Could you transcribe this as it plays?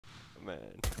man.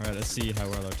 Alright, let's see how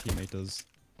well our teammate does.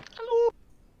 Hello.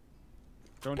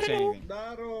 Don't say anything.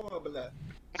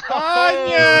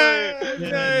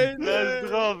 Let's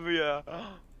drop, yeah.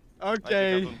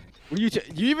 Okay. Do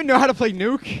you even know how to play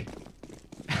Nuke?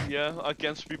 Yeah,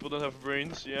 against people that have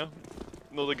brains, yeah.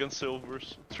 Not against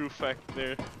silvers. True fact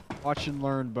there. Watch and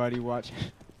learn, buddy. Watch.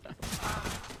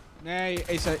 Nay,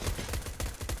 Ace.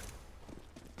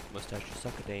 Mustache, you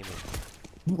suck at aiming.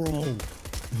 Bro.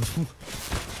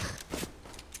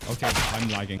 Okay, I'm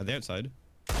lagging. Are they outside?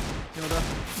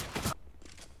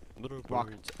 Little Walk.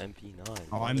 birds, MP9.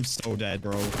 Oh, I'm so dead,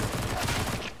 bro.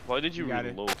 Why did you got it.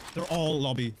 reload? They're all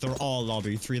lobby. They're all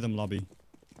lobby. 3 of them lobby.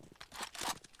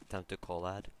 Time to call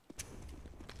ad.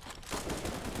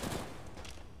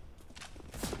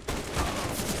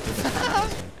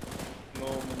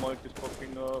 No, my mic is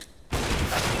fucking up.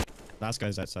 Last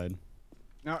guy's outside.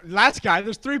 No, last guy.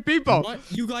 There's 3 people. What?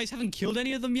 You guys haven't killed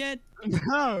any of them yet?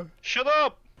 No. Shut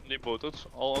up! They voted.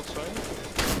 All outside.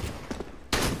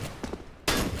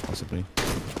 Possibly.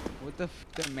 What the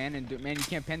man and man? You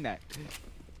can't pin that.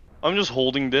 I'm just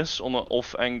holding this on an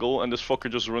off angle and this fucker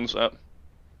just runs at.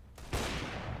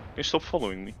 Can you stop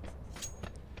following me?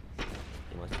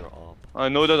 Unless you're up. I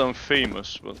know that I'm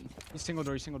famous, but... He's single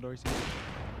door. Single door.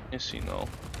 Is he now?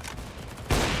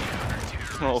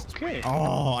 Okay.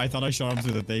 Oh, I thought I shot him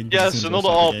through the thing. Yes, another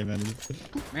op.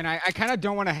 Man, I kind of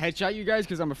don't want to headshot you guys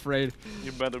because I'm afraid.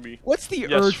 You better be. What's the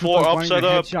Yes, urge 4 for up, wanting set to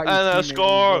up, headshot and your a teammate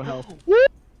score. with no health?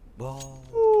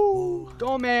 Whoa.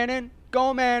 Go Manning.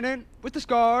 Go Manning. With the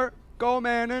scar. Go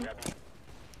Manning.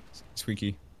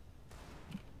 Squeaky.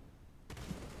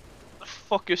 The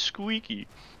fuck is squeaky?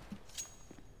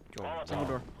 Single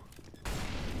door.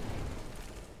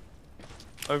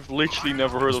 I've literally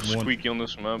never heard of There's one. squeaky on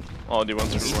this map. Oh, they went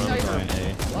through the ramp. Fine,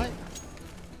 A. What?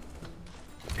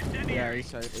 Yeah, A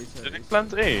side. A side. Did they A side.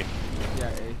 plant A? Yeah,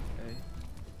 A.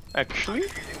 Actually?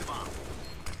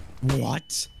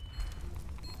 What?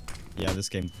 Yeah, this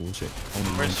game's bullshit.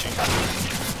 Only Where's one. she?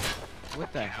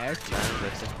 What the heck? Man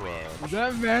with the club. Is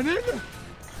that Manning?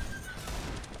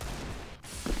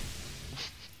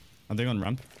 Are they on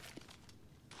ramp?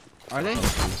 Are they?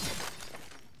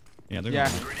 Yeah, they're Yeah.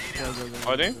 on ramp.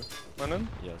 Are they? Manon?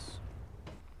 Yes.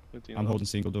 I'm holding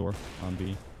single door on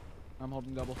B. I'm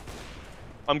holding double.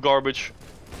 I'm garbage.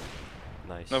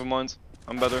 Nice. Never mind.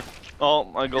 I'm better.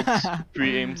 Oh, I got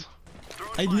pre-aimed.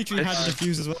 I literally had to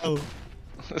defuse as well.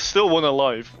 Still one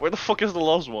alive. Where the fuck is the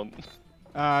last one?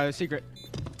 Secret.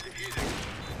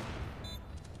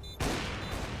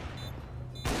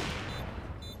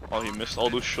 Oh, he missed all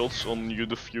those shots on you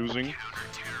defusing.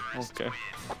 Okay.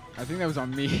 I think that was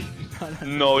on me.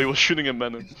 No, he was shooting at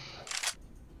Manon.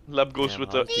 Lab goes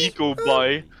with the eco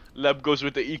buy. Lab goes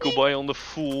with the eco buy on the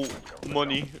full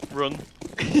money run.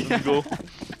 Let's go.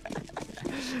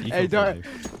 Hey, don't.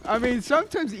 I mean,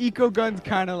 sometimes eco guns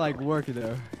kind of like work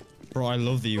though. Bro, I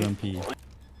love the UMP.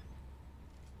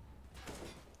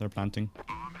 They're planting.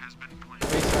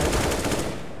 Wait,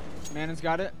 sorry. Mannon's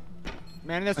got it.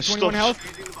 Mannon, that's 21 health.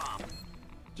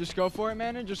 Just go for it,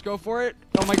 Mannon. Just go for it.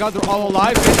 Oh my god, they're all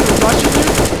alive. They're rushing you.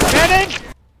 Mannon!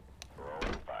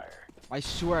 I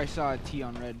swear I saw a T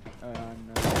on red.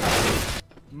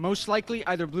 Most likely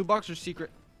either blue box or secret.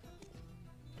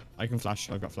 I can flash.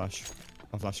 I've got flash.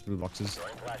 I'll flash blue boxes.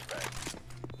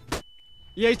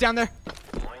 Yeah, he's down there.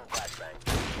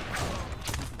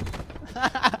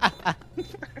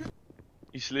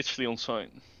 He's literally on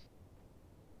site.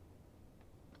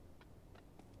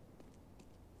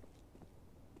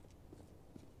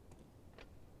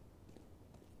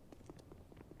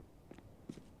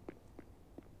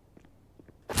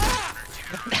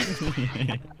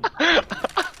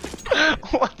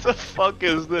 What the fuck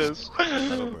is this?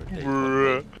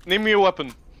 Bruh. Name me a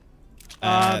weapon.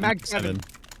 Mag 7.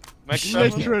 Mag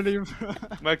 7? Literally.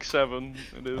 Mag 7 it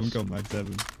I'm is. going Mag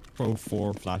 7. Pro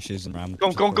 4 flashes and ram.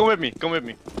 Come with me. Come with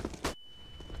me.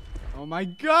 Oh my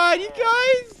god, you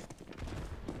guys!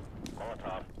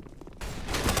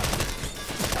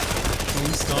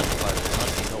 Don't stop.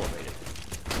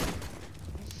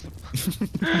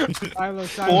 Silo,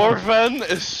 silo. Orvan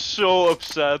is so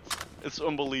upset. It's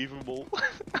unbelievable. What's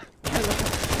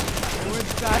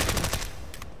that?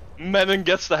 Manon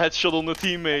gets the headshot on the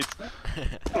teammate.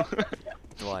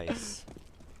 Twice.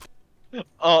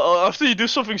 After you do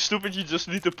something stupid, you just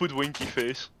need to put winky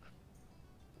face.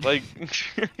 Like,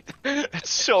 it's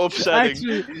so upsetting.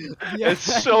 Actually, yeah,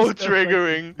 It's so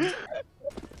triggering.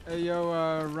 Hey,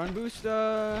 yo, run boost,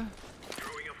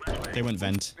 They went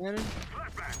vent. Mannon?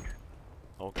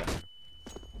 Okay.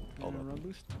 Mannon, run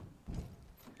boost?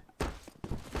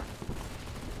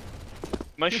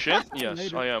 My shit? Later.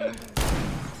 Yes, I am.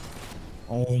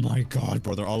 Oh my god,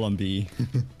 bro, they're all on B.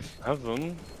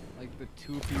 Heaven. Like the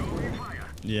 2 people.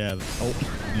 Yeah. Oh,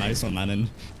 nice one, Manon.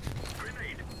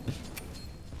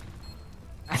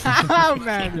 Oh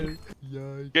man.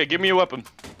 Okay, give me a weapon.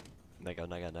 Nigga.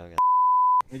 Nigga.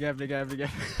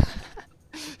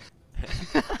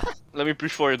 Let me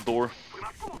push for a door.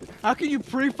 How can you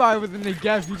pre-fire with a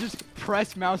Negev? You just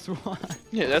press mouse 1.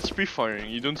 Yeah, that's pre-firing.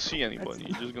 You don't see anybody.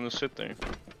 You're just gonna sit there.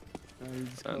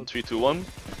 And 3, 2, 1.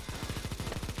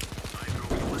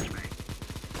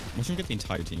 I'm gonna get the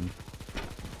entire team.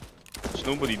 There's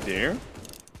nobody there.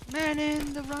 Man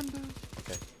in the run boost.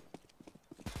 Okay.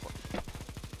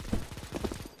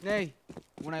 Hey,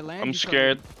 when I land. I'm you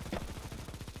scared.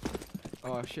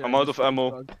 Oh shit. I'm I out just of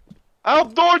ammo. bugged.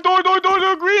 Help! Door,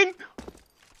 green!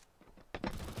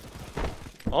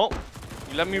 Oh,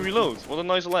 you let me reload. What a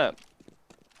nice lad.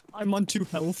 I'm on 2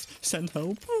 health. Send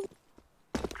help.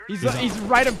 He's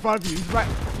right above you. He's right.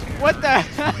 What the?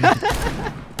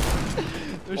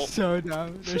 They're so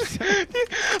dumb. They're so...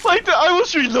 Like, I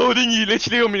was reloading, he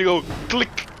literally on me to go click,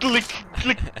 click,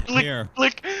 click, click, Here.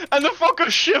 click, and the fucker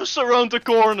shifts around the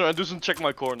corner and doesn't check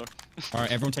my corner.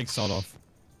 Alright, everyone take sawed off.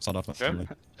 Sawed off. Okay.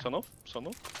 Son off,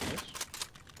 yes.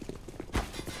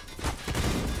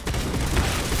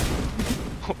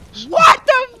 What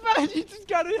the fuck? You just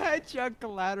got a headshot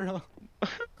collateral.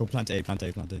 Go plant A, plant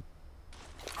A, plant A.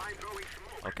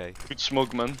 Okay. Good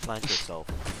smoke, man. Plant yourself.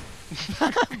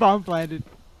 Bomb planted.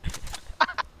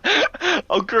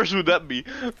 How cursed would that be?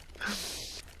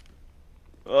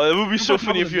 It would be so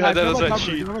funny if you had that as a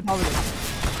cheat.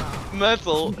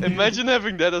 Metal, imagine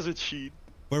having that as a cheat.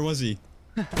 Where was he?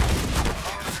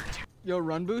 Yo,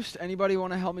 run boost. Anybody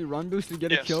want to help me run boost and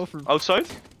get a kill from? Outside?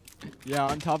 Yeah,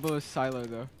 on top of a silo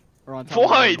though. Or on top.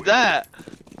 Why that?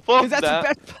 Fuck that's that. the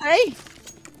best place.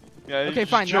 Yeah, you Okay,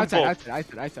 just fine. jump off. Outside.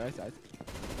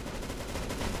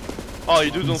 Oh,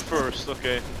 you do them first.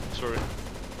 Okay, sorry.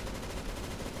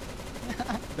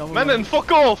 Double Man, run. then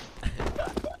fuck off!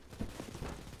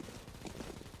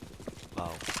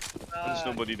 Wow. There's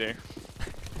nobody there.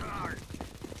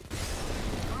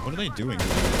 What are they doing?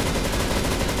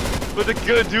 But the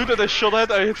good dude that I shot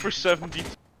at, I hit for 70.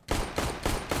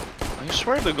 I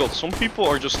swear to God, some people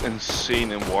are just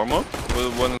insane in warm-up.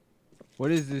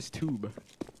 What is this tube?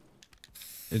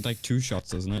 It's like 2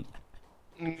 shots, isn't it?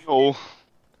 No.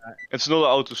 It's not an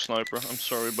auto sniper. I'm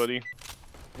sorry, buddy.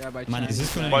 Yeah, by Man, chance. is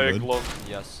this gonna Buy be a good? glove.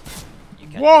 Yes. You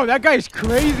can. Whoa, that guy's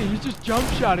crazy. He's just jump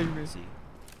shotting me. See.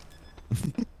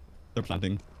 They're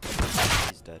planting.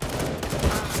 He's dead.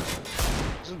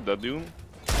 Isn't that dude?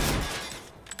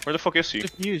 Where the fuck is he?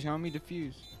 Defuse, help me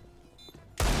defuse.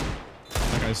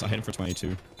 That guy's, I hit him for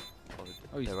 22.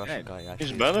 Oh, he's the Russian dead. guy actually.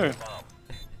 He's better.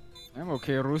 I'm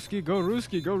okay, Ruski. Go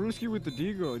Ruski with the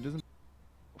Deagle. It doesn't.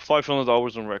 500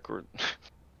 hours on record.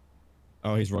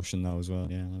 Oh, he's Russian now as well.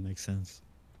 Yeah, that makes sense.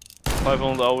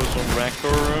 500 hours on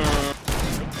record.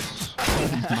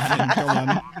 Man, come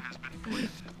on.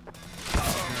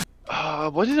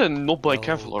 Why did I not buy Oh,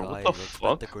 Kevlar? What guys, the let's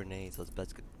fuck? Bet the grenades. Let's bet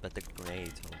the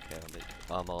grenades. Okay,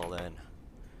 I'm all in.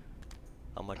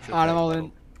 How much? Alright, I'm all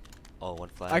in. Oh, one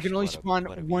flash. I can only what a- spawn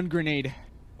what a one week. grenade.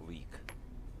 A week.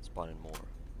 Spawning more.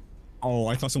 Oh,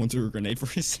 I thought someone threw a grenade for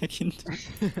a second.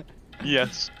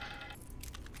 Yes.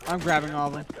 I'm grabbing all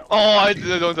of them. Oh, I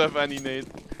don't have any nade.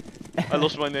 I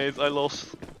lost my nade. I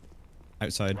lost.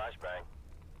 Outside.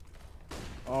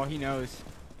 Oh, he knows.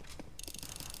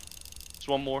 There's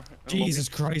one more. Jesus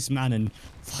Christ, Manon.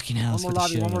 Fucking hell. One more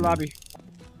lobby, one more lobby.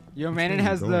 Yo, Manon are you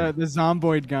has going? the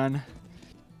zomboid gun.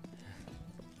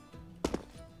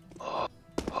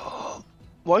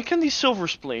 Why can these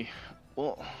silvers play?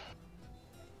 Well,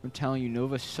 I'm telling you,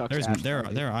 Nova sucks There's ass. there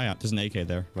I am. There's an AK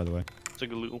there, by the way.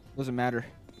 take a little. Doesn't matter.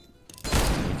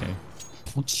 Okay.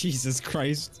 Oh, Jesus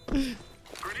Christ.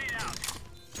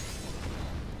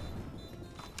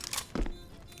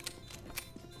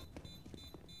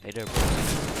 Hey there, bro.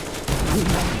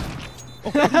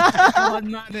 Come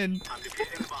on, Manon.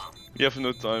 You have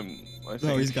no time. I think.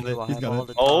 No, he's got it. I He's have got all it.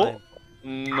 the Oh. time.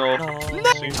 No.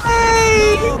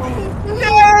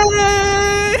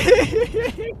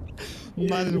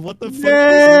 Manon, what the fuck?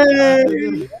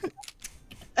 Yay!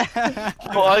 Oh,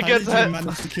 I How get did you head.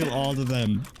 manage to kill all of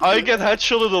them? I get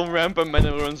headshotted on ramp and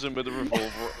Menon runs in with a revolver.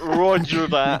 Roger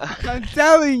that. I'm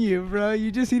telling you, bro.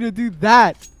 You just need to do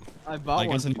that. I bought I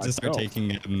one guess I for need to start myself.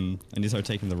 taking I need to start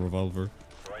taking the revolver.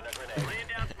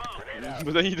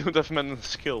 But then you don't have Menon's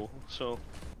skill, so.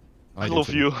 I do love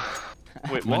too. you.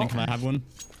 Wait, Manon, what? can I have one?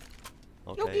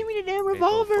 Okay. Yo, give me the damn Okay,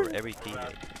 go revolver. for every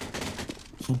teammate.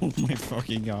 Oh my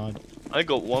fucking god. I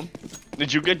got one.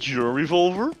 Did you get your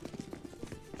revolver?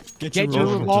 Get Get your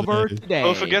revolver today. today.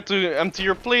 Don't forget to empty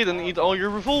your plate and eat all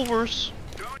your revolvers.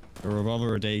 A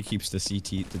revolver a day keeps the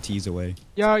T's away.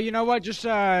 Yo, you know what? Just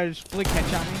flick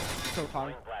headshot me. So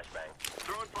far.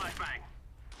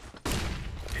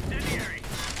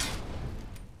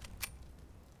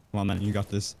 Come on, man, you got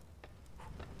this.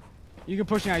 You can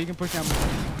push now. You can push now.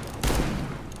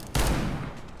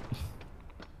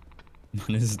 Man,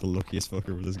 this is the luckiest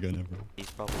fucker with this gun ever. He's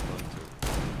probably going to.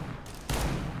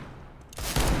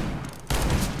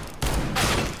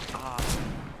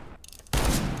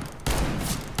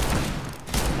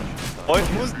 What?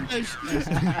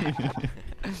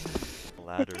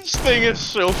 Ladder. This thing is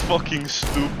so fucking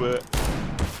stupid.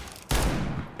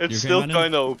 It's still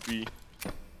kinda OP.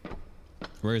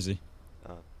 Where is he?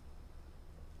 The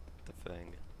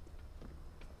thing.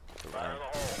 The ramp.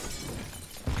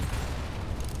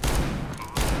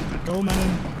 Go,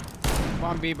 man.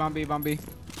 Bomb B, bomb B, bomb B.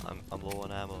 I'm low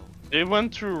on ammo. They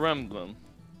went through ramp then.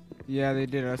 Yeah, they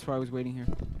did. That's why I was waiting here.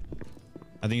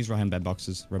 I think he's right hand bed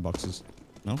boxes, red boxes.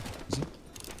 No? Is he?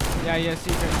 Yeah, yeah,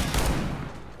 secret.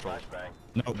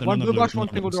 No, they're One none blue of box, blue, one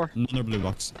none single of door. blue. Another blue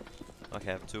box. Okay,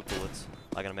 I have 2 bullets.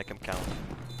 I gotta make him count.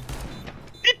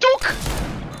 He took!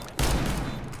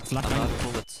 Flat I'm bang. out of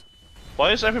bullets.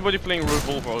 Why is everybody playing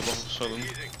Revolver all of a sudden?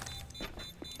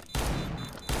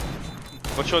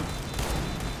 What shot?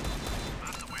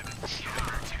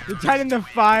 You're tied in the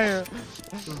fire.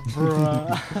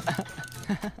 Bruh.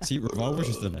 See, revolver's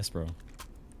just the best, bro.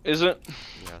 Is it?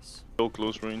 Yes. So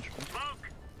close range.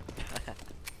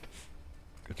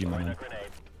 Cookie man.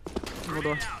 Single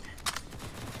door.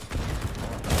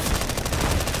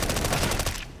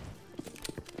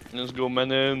 Let's go,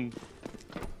 man in.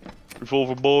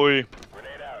 Revolver boy.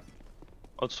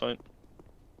 Outside.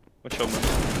 Watch out, man.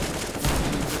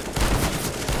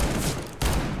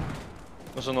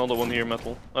 There's another one here,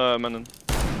 metal. Menon.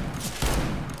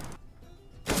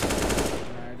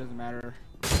 Nah, it doesn't matter.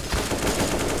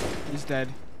 He's dead.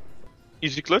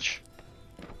 Easy clutch.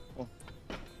 Oh.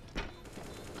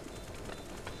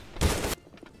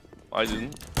 I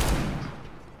didn't.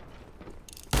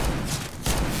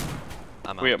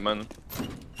 I'm out. We have Menon.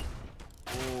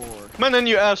 Menon,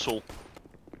 you asshole.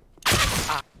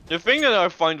 The thing that I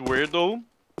find weird though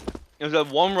is that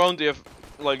one round they have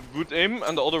like good aim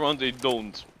and the other round they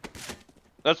don't.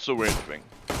 That's the weird thing.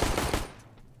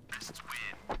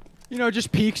 You know,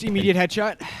 just peeks, immediate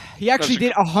headshot. He actually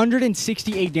did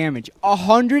 168 damage.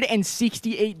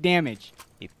 168 damage.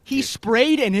 He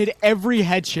sprayed and hit every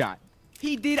headshot.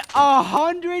 He did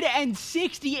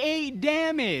 168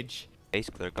 damage. Base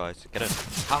clear, guys. Get in.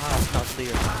 Haha, it's not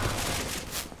clear.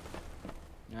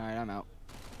 Alright, I'm out.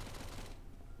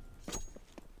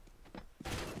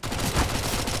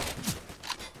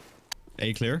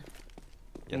 A clear?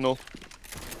 Yes. No.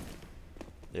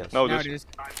 Yes. No, Now this. it is.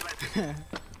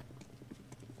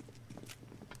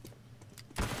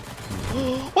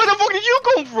 Where the fuck did you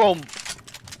come from?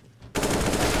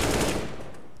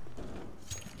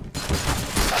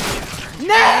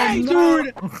 Nay,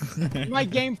 dude! My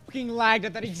game fucking lagged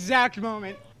at that exact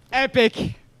moment.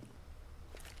 Epic.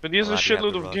 But he has a Glad we have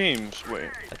shitload to of rush. games. Wait.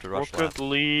 Have to rush Rocket left.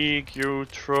 League, Euro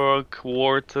Truck,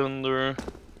 War Thunder.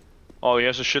 Oh, he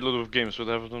has a shitload of games, but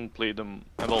I haven't played them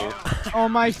at all. Oh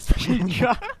my fucking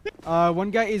god. One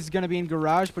guy is gonna be in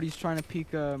garage, but he's trying to peek,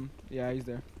 yeah, he's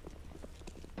there.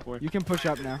 Where? You can push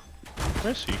up now.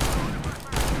 Where is he?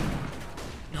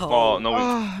 No. Oh, no.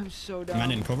 Oh, I'm so dumb. Man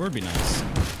in cover would be nice.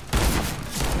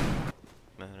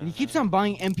 And he keeps on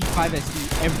buying MP5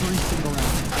 SD every single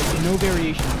round. There's no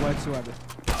variation whatsoever.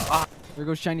 There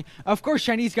goes Shiny. Of course,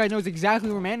 Chinese guy knows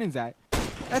exactly where Manon's at.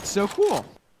 That's so cool.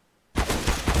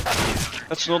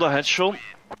 That's not a headshot.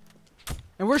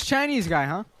 And where's Chinese guy,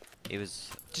 huh? He was.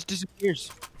 Just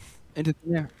disappears. Into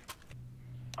the air.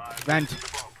 Vent.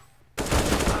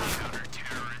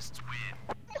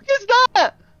 What is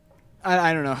that?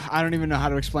 I don't know. I don't even know how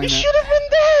to explain He that. should have been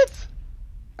dead.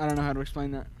 I don't know how to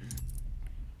explain that.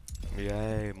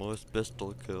 Yay, most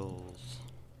pistol kills.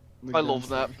 I love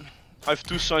that. I have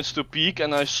 2 sides to peek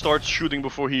and I start shooting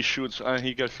before he shoots and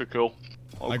he gets the kill.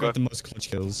 Okay. I got the most clutch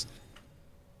kills.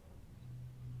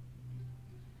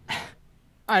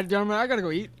 Alright, gentlemen, I gotta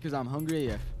go eat because I'm hungry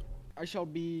AF. I shall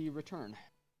be returned.